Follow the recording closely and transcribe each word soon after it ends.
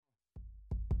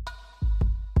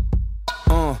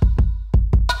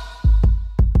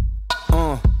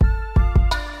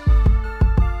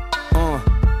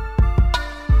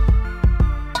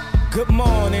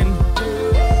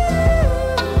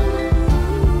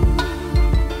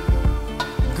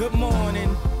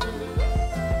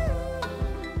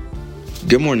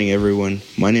Good morning, everyone.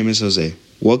 My name is Jose.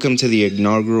 Welcome to the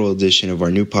inaugural edition of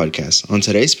our new podcast. On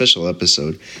today's special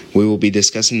episode, we will be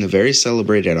discussing the very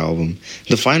celebrated album,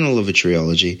 the final of a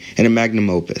trilogy, and a magnum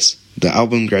opus, the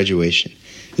album Graduation.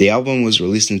 The album was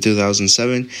released in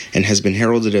 2007 and has been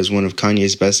heralded as one of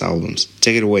Kanye's best albums.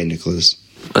 Take it away, Nicholas.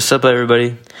 What's up,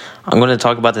 everybody? I'm going to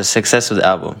talk about the success of the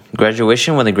album.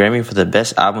 Graduation won the Grammy for the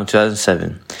Best Album in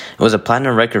 2007. It was a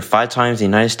platinum record 5 times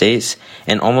in the United States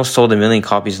and almost sold 1 million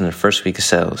copies in the first week of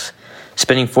sales.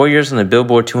 Spending 4 years on the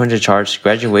Billboard 200 charts,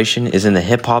 Graduation is in the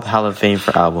Hip Hop Hall of Fame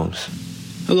for albums.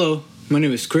 Hello, my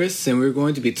name is Chris, and we're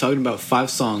going to be talking about 5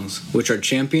 songs, which are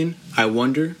Champion, I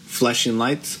Wonder, Flashing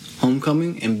Lights,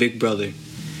 Homecoming, and Big Brother.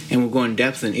 And we'll go in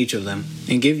depth in each of them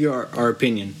and give you our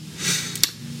opinion.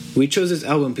 We chose this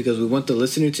album because we want the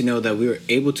listener to know that we were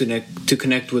able to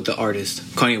connect with the artist,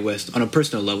 Kanye West, on a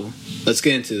personal level. Let's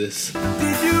get into this.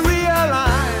 Did you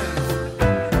realize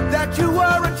that you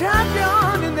were a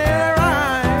champion in their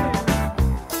eyes?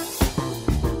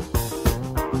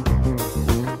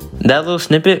 That little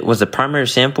snippet was the primary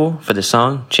sample for the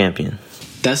song Champion.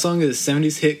 That song is the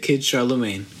 70s hit Kid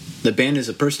Charlemagne. The band is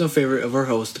a personal favorite of our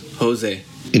host, Jose.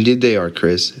 Indeed they are,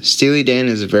 Chris. Steely Dan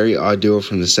is a very odd duo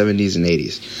from the 70s and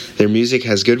 80s. Their music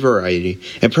has good variety,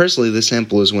 and personally this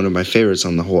sample is one of my favorites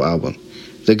on the whole album.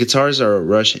 The guitars are a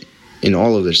rush in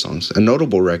all of their songs. A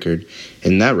notable record,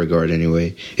 in that regard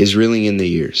anyway, is Reeling in the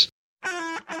Years.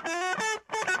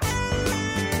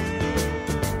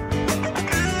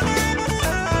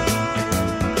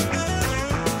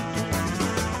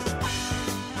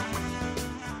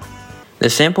 The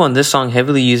sample in this song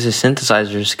heavily uses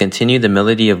synthesizers to continue the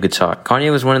melody of guitar. Kanye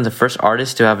was one of the first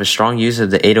artists to have a strong use of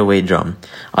the 808 drum.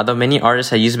 Although many artists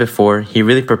had used it before, he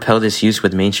really propelled its use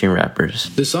with mainstream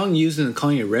rappers. The song used in the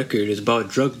Kanye record is about a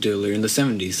drug dealer in the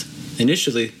 70s.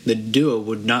 Initially, the duo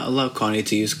would not allow Kanye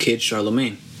to use Kid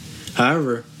Charlemagne.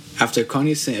 However, after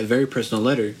Kanye sent a very personal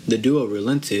letter, the duo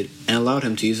relented and allowed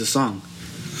him to use the song.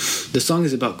 The song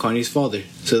is about Kanye's father,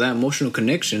 so that emotional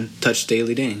connection touched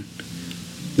Steely Dan.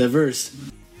 The verse,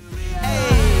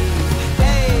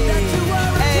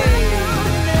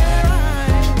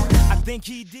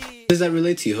 does that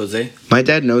relate to you, Jose? My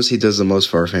dad knows he does the most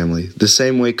for our family, the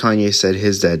same way Kanye said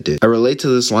his dad did. I relate to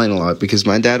this line a lot because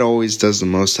my dad always does the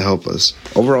most to help us.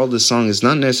 Overall, this song is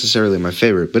not necessarily my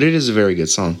favorite, but it is a very good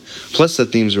song. Plus, the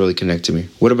themes really connect to me.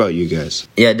 What about you guys?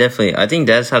 Yeah, definitely. I think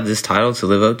dads have this title to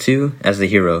live up to as the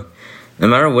hero. No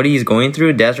matter what he's going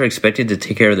through, dads are expected to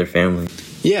take care of their family.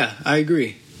 Yeah, I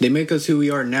agree. They make us who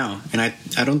we are now, and I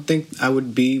don't think I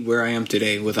would be where I am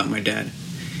today without my dad.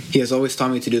 He has always taught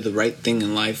me to do the right thing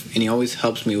in life, and he always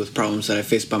helps me with problems that I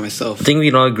face by myself. I think we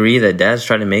can all agree that dads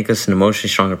try to make us an emotionally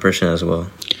stronger person as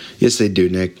well. Yes, they do,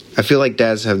 Nick. I feel like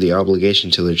dads have the obligation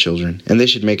to their children, and they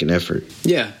should make an effort.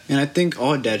 Yeah, and I think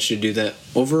all dads should do that.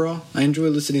 Overall, I enjoy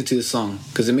listening to this song,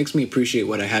 because it makes me appreciate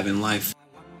what I have in life.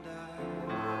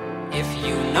 If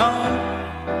you know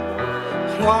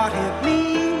what it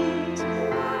means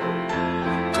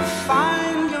to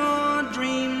find your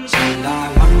dreams, and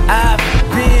I've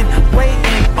been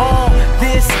waiting on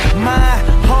this my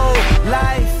whole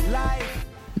life.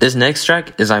 This next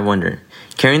track is I Wonder,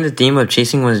 carrying the theme of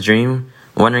chasing one's dream,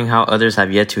 wondering how others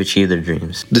have yet to achieve their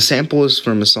dreams. The sample is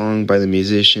from a song by the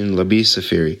musician Labi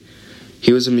Siffre.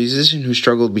 He was a musician who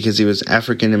struggled because he was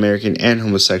African American and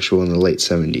homosexual in the late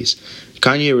 70s.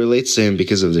 Kanye relates to him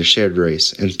because of their shared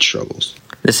race and struggles.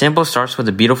 The sample starts with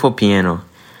a beautiful piano.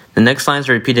 The next lines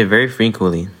are repeated very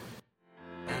frequently.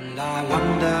 And I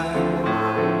wonder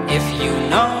if you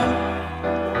know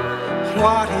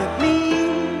what it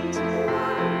means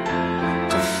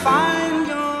to find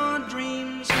your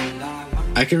dreams.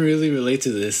 I can really relate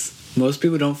to this. Most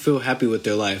people don't feel happy with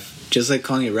their life. Just like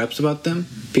Kanye raps about them,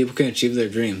 people can achieve their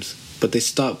dreams, but they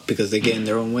stop because they get in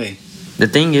their own way. The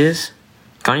thing is,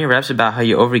 Kanye raps about how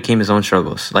he overcame his own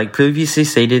struggles. Like previously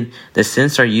stated, the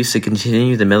synths are used to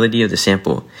continue the melody of the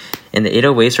sample, and the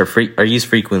 808s are used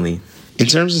frequently. In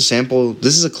terms of sample,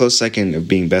 this is a close second of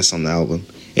being best on the album.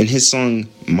 In his song,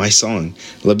 My Song,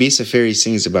 Labi Siffre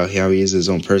sings about how he is his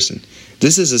own person.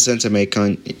 This is a sentiment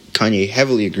Kanye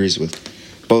heavily agrees with.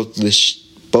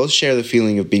 Both share the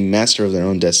feeling of being master of their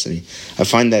own destiny. I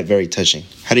find that very touching.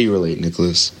 How do you relate,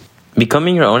 Nicholas?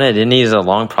 Becoming your own identity is a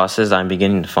long process that I'm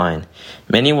beginning to find.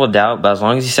 Many will doubt, but as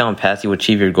long as you stay on path, you will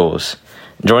achieve your goals.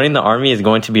 Joining the army is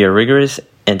going to be a rigorous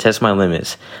and test my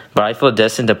limits, but I feel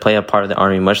destined to play a part of the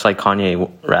army much like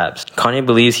Kanye raps. Kanye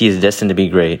believes he is destined to be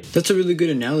great. That's a really good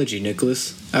analogy,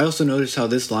 Nicholas. I also noticed how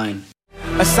this line,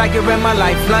 A psychic read my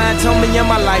lifeline, told me in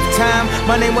my lifetime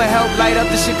my name will help light up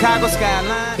the Chicago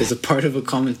skyline. Is a part of a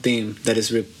common theme that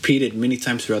is repeated many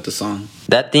times throughout the song.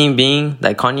 That theme being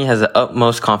that Kanye has the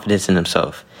utmost confidence in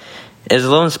himself. It is a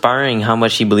little inspiring how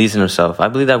much he believes in himself. I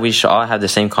believe that we should all have the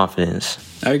same confidence.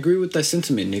 I agree with that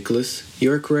sentiment, Nicholas.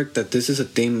 You are correct that this is a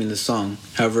theme in the song.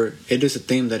 However, it is a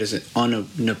theme that is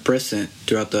omnipresent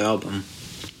throughout the album.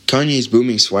 Kanye's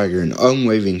booming swagger and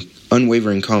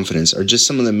unwavering confidence are just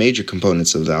some of the major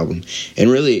components of the album,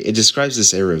 and really, it describes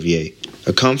this era of Ye,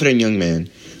 a confident young man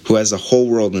who has the whole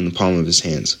world in the palm of his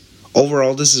hands.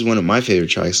 Overall, this is one of my favorite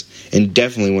tracks, and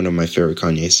definitely one of my favorite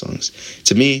Kanye songs.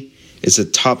 To me, it's a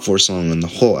top 4 song on the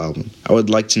whole album. I would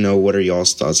like to know what are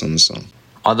y'all's thoughts on the song.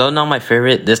 Although not my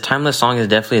favorite, this timeless song is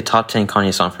definitely a top 10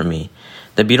 Kanye song for me.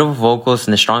 The beautiful vocals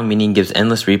and the strong meaning gives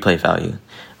endless replay value.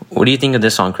 What do you think of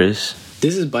this song, Chris?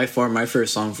 This is by far my favorite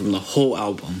song from the whole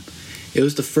album. It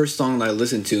was the first song that I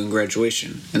listened to in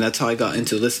graduation, and that's how I got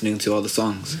into listening to all the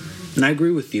songs. And I agree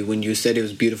with you when you said it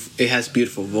was beautiful. It has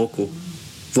beautiful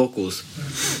vocals.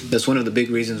 That's one of the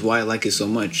big reasons why I like it so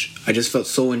much. I just felt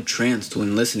so entranced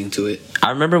when listening to it.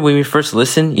 I remember when we first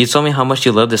listened, you told me how much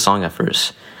you loved this song at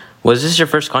first. Was this your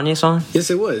first Kanye song? Yes,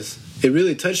 it was. It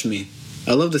really touched me.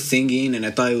 I loved the singing, and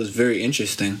I thought it was very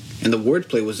interesting. And the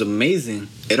wordplay was amazing.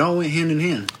 It all went hand in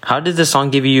hand. How did this song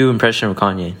give you an impression of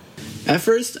Kanye? At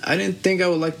first, I didn't think I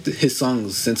would like his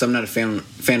songs since I'm not a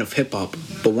fan of hip-hop.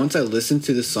 But once I listened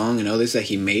to the song and others that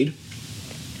he made,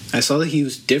 I saw that he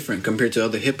was different compared to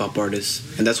other hip-hop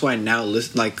artists. And that's why I now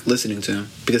like listening to him,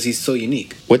 because he's so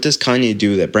unique. What does Kanye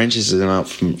do that branches him out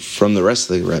from the rest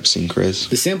of the rap scene, Chris?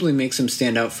 The sampling makes him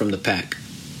stand out from the pack.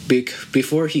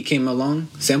 Before he came along,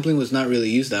 sampling was not really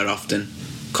used that often.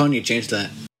 Kanye changed that.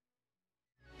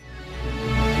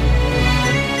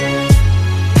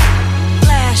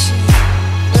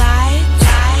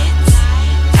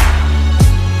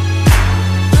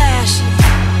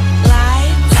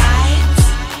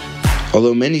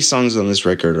 Although many songs on this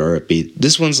record are upbeat,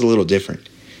 this one's a little different.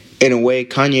 In a way,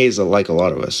 Kanye is like a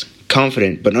lot of us.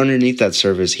 Confident, but underneath that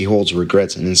surface, he holds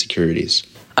regrets and insecurities.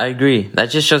 I agree. That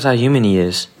just shows how human he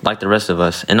is, like the rest of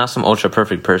us, and not some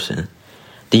ultra-perfect person.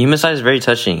 The human side is very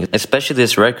touching, especially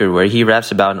this record where he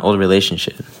raps about an old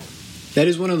relationship. That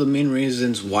is one of the main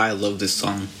reasons why I love this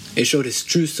song. It showed his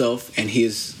true self, and he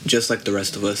is just like the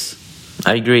rest of us.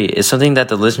 I agree. It's something that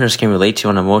the listeners can relate to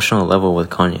on an emotional level with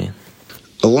Kanye.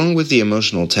 Along with the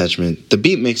emotional attachment, the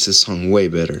beat makes this song way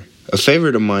better. A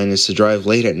favorite of mine is to drive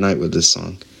late at night with this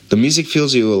song. The music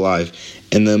feels you alive,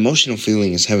 and the emotional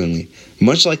feeling is heavenly.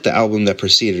 Much like the album that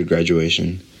preceded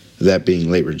Graduation, that being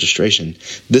Late Registration,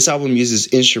 this album uses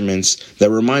instruments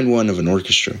that remind one of an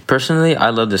orchestra. Personally,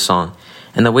 I love this song,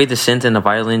 and the way the synth and the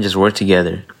violin just work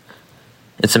together.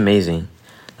 It's amazing.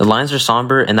 The lines are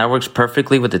somber, and that works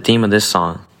perfectly with the theme of this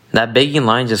song. That begging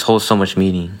line just holds so much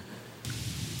meaning.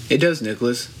 It does,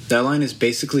 Nicholas. That line is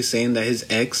basically saying that his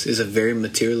ex is a very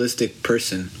materialistic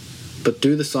person. But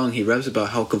through the song, he raps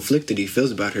about how conflicted he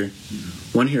feels about her.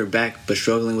 Wanting her back, but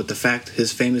struggling with the fact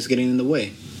his fame is getting in the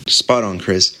way. Spot on,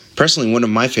 Chris. Personally, one of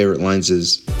my favorite lines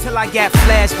is, Till I get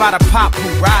flashed by the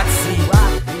paparazzi.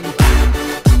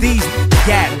 These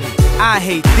got me. I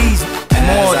hate these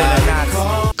more than a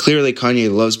Nazi. Clearly, Kanye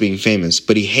loves being famous,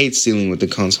 but he hates dealing with the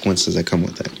consequences that come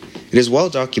with that. It is well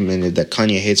documented that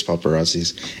Kanye hates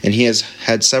paparazzis, and he has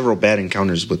had several bad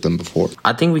encounters with them before.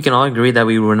 I think we can all agree that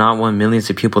we would not want millions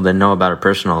of people to know about our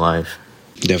personal life.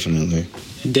 Definitely.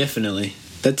 Definitely.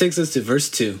 That takes us to verse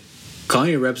 2.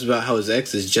 Kanye raps about how his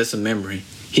ex is just a memory.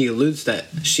 He alludes that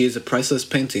she is a priceless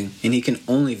painting, and he can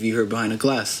only view her behind a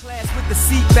glass. With the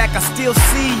seat back, I still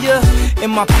see you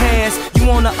in my past. You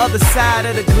on the other side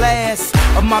of the glass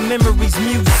of my memories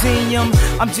museum.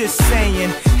 I'm just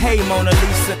saying, hey Mona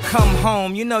Lisa, come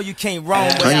home. You know you can't roam.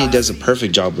 Kanye does a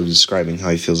perfect job of describing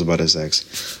how he feels about his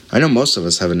ex. I know most of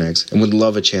us have an ex and would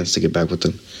love a chance to get back with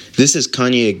them. This is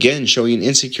Kanye again showing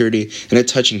insecurity and a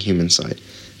touching human side.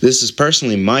 This is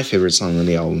personally my favorite song on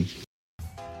the album.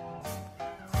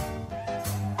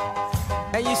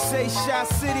 And you say Shot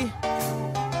City,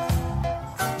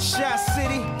 Shot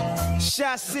City,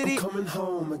 Shot City. I'm coming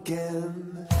home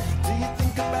again. Do you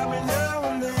think about me now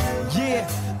and then? Yeah.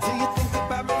 Do you think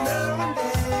about me now and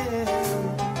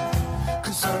then?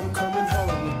 'Cause I'm coming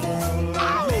home again.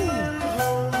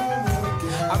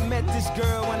 I met this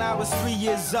girl when I was 3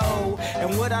 years old,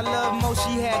 and what I love most,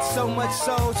 she had so much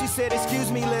soul. She said,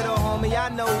 excuse me, little homie, I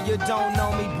know you don't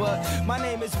know me, but my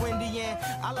name is Wendy, and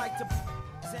I like to...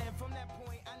 From that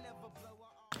point, I never blow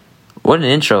up. What an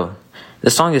intro.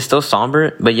 This song is still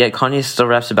somber, but yet Kanye still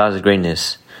raps about his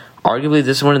greatness. Arguably,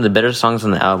 this is one of the better songs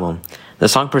on the album. The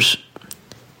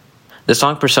The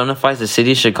song personifies the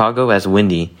city of Chicago as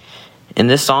windy. In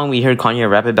this song, we heard Kanye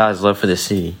rap about his love for the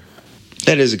city.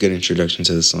 That is a good introduction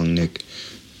to the song, Nick.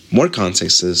 More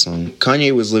context to the song.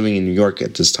 Kanye was living in New York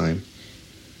at this time,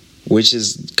 which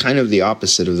is kind of the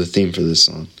opposite of the theme for this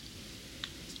song.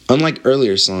 Unlike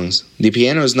earlier songs, the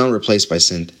piano is not replaced by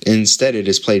synth. Instead, it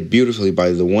is played beautifully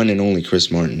by the one and only Chris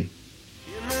Martin.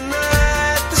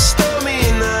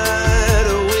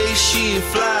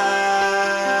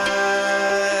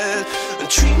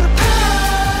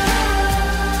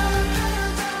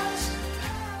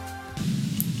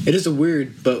 It is a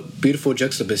weird but beautiful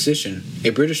juxtaposition.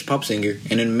 A British pop singer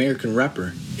and an American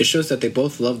rapper. It shows that they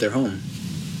both love their home.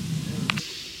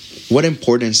 What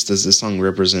importance does this song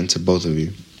represent to both of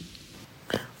you?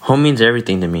 Home means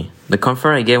everything to me. The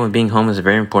comfort I get when being home is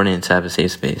very important to have a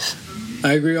safe space.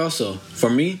 I agree also. For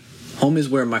me, home is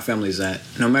where my family's at.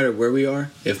 No matter where we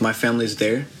are, if my family's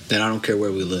there, then I don't care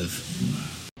where we live.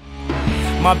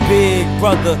 My big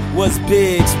brother was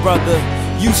Big's brother.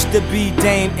 Used to be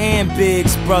Dame and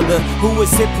Big's brother. Who was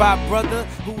hip-hop brother?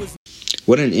 Who was...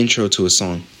 What an intro to a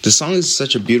song. The song is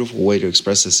such a beautiful way to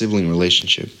express a sibling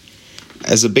relationship.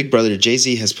 As a big brother,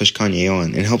 Jay-Z has pushed Kanye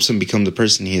on and helps him become the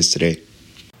person he is today.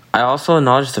 I also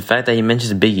acknowledge the fact that he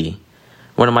mentions Biggie,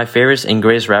 one of my favorites and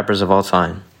greatest rappers of all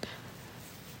time.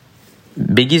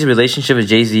 Biggie's relationship with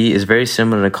Jay-Z is very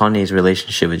similar to Kanye's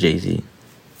relationship with Jay-Z.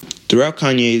 Throughout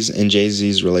Kanye's and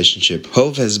Jay-Z's relationship,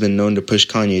 Hov has been known to push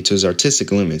Kanye to his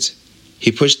artistic limits.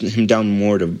 He pushed him down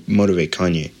more to motivate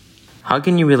Kanye. How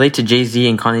can you relate to Jay-Z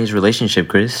and Kanye's relationship,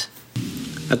 Chris?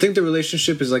 I think the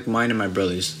relationship is like mine and my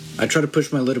brother's. I try to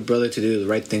push my little brother to do the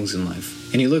right things in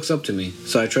life, and he looks up to me,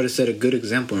 so I try to set a good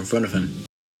example in front of him.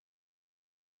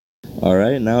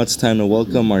 Alright, now it's time to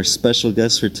welcome our special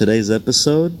guest for today's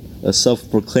episode, a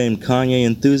self-proclaimed Kanye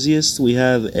enthusiast. We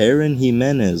have Aaron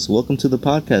Jimenez. Welcome to the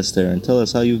podcast, Aaron. Tell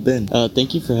us how you've been.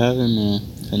 Thank you for having me,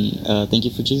 and thank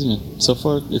you for choosing me. So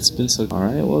far, it's been so good.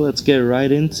 Alright, well, let's get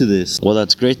right into this. Well,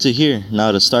 that's great to hear.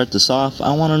 Now, to start this off,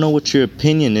 I want to know what your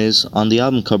opinion is on the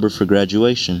album cover for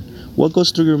Graduation. What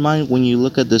goes through your mind when you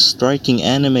look at this striking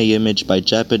anime image by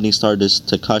Japanese artist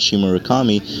Takashi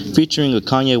Murakami featuring a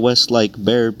Kanye West-like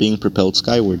bear being propelled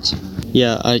skywards?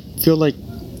 Yeah, I feel like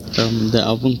the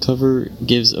album cover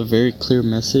gives a very clear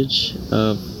message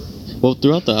of, well,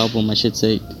 throughout the album, I should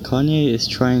say, Kanye is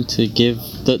trying to give,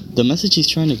 the message he's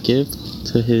trying to give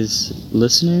to his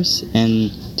listeners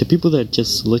and to people that are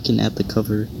just looking at the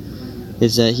cover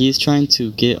is that he's trying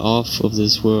to get off of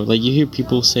this world. Like, you hear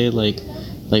people say, like,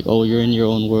 oh, you're in your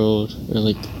own world, or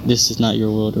like, this is not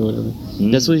your world, or whatever.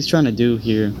 That's what he's trying to do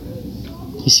here.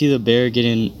 You see the bear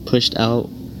getting pushed out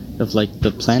of like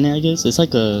the planet, I guess. It's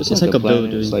like a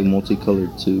building. It's like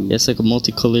multicolored too. Yeah, it's like a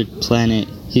multicolored planet.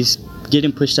 He's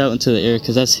getting pushed out into the air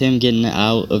because that's him getting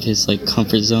out of his like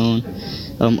comfort zone.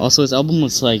 Also, his album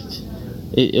was like,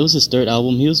 it was his third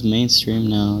album. He was mainstream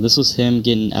now. This was him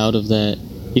getting out of that.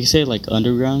 You could say like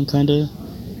underground kind of.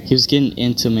 He was getting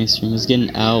into mainstream. He was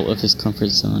getting out of his comfort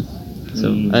zone.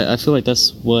 So I feel like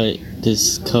that's what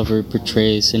this cover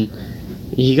portrays. And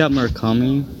he got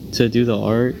Murakami to do the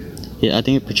art. Yeah, I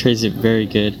think it portrays it very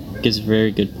good. Gives a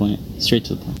very good point. Straight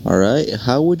to the point. Alright,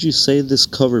 how would you say this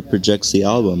cover projects the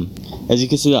album? As you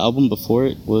can see, the album before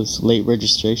it was Late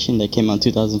Registration that came out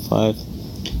in 2005.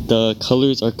 The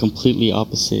colors are completely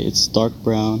opposite. It's dark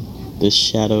brown, the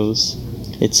shadows.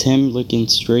 It's him looking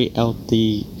straight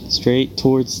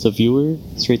towards the viewer,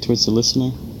 straight towards the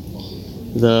listener.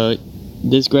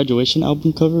 This Graduation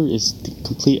album cover is the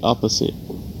complete opposite.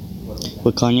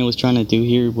 What Kanye was trying to do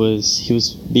here was he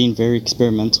was being very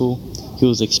experimental. He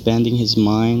was expanding his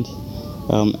mind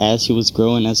as he was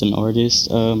growing as an artist.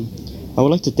 I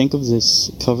would like to think of this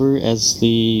cover as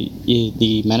the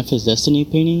Manifest Destiny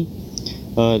painting.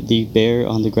 The bear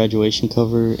on the Graduation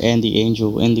cover and the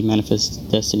angel in the Manifest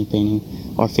Destiny painting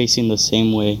are facing the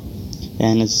same way.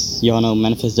 And as y'all know,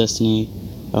 Manifest Destiny,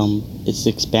 it's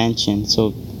expansion.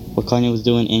 So what Kanye was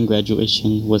doing in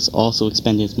Graduation was also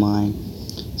expanding his mind.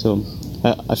 So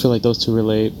I feel like those two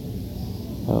relate.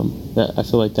 I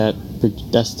feel like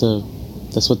that's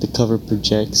what the cover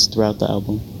projects throughout the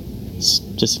album. It's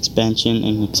just expansion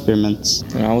and experiments.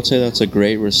 And I would say that's a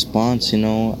great response. I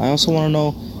also want to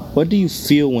know, what do you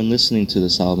feel when listening to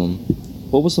this album?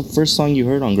 What was the first song you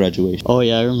heard on Graduation? Oh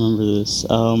yeah, I remember this.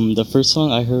 The first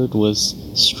song I heard was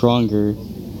Stronger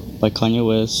by Kanye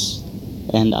West.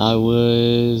 And I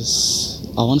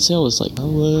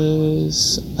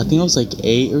think I was like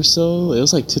 8 or so. It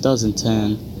was like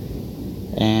 2010.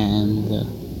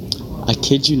 And I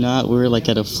kid you not, we were like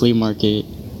at a flea market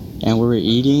and we were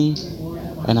eating.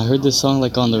 and I heard this song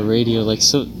like on the radio, like,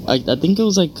 so I think it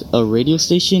was like a radio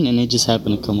station, and it just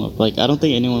happened to come up. Like, I don't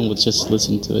think anyone would just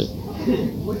listen to it.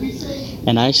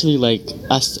 And I actually, like,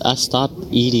 I stopped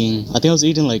eating. I think I was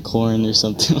eating like corn or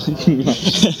something.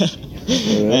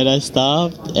 And I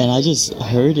stopped, and I just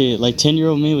heard it. Like,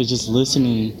 10-year-old me was just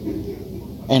listening,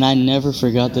 and I never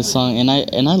forgot this song. And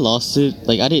I lost it.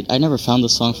 Like, I never found the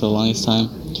song for the longest time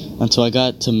until I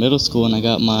got to middle school, and I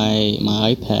got my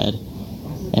iPad,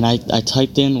 and I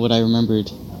typed in what I remembered,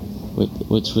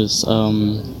 which was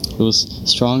it was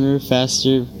stronger,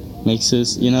 faster, makes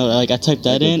us, like, I typed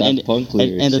that in, and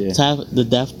the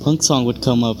Daft Punk song would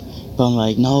come up, but I'm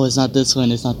like, no, it's not this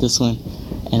one, and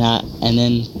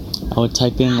then I would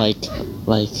type in I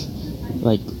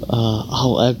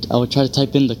would try to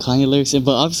type in the Kanye lyrics,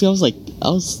 but obviously it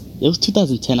was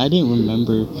 2010, I didn't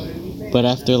remember. But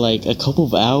after like a couple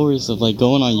of hours of like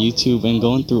going on YouTube and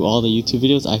going through all the YouTube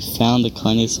videos, I found the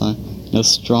Kanye song,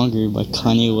 Stronger by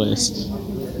Kanye West.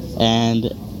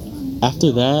 And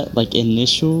after that, like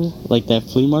initial, like that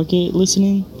flea market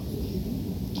listening,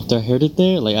 after I heard it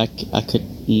there, like I could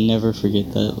never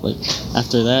forget that. Like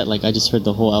after that, like I just heard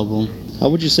the whole album. How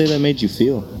would you say that made you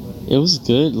feel? It was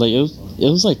good. Like it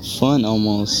was like fun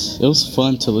almost. It was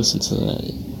fun to listen to that.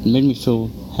 It made me feel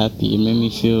happy. It made me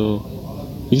feel,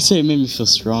 you could say it made me feel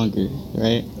stronger,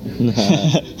 right?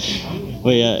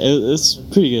 But yeah, it's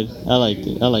pretty good. I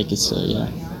liked it, so yeah.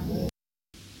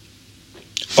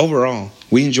 Overall,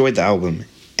 we enjoyed the album,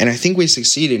 and I think we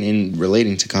succeeded in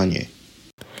relating to Kanye.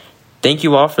 Thank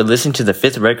you all for listening to the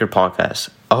Fifth Record podcast.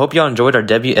 I hope y'all enjoyed our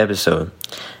debut episode.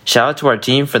 Shout out to our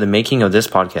team for the making of this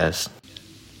podcast.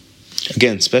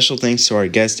 Again, special thanks to our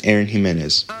guest, Aaron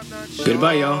Jimenez.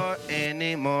 Goodbye, y'all.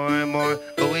 Anymore and more,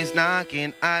 who is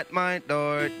knocking at my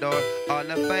door. All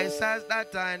the faces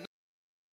that I know.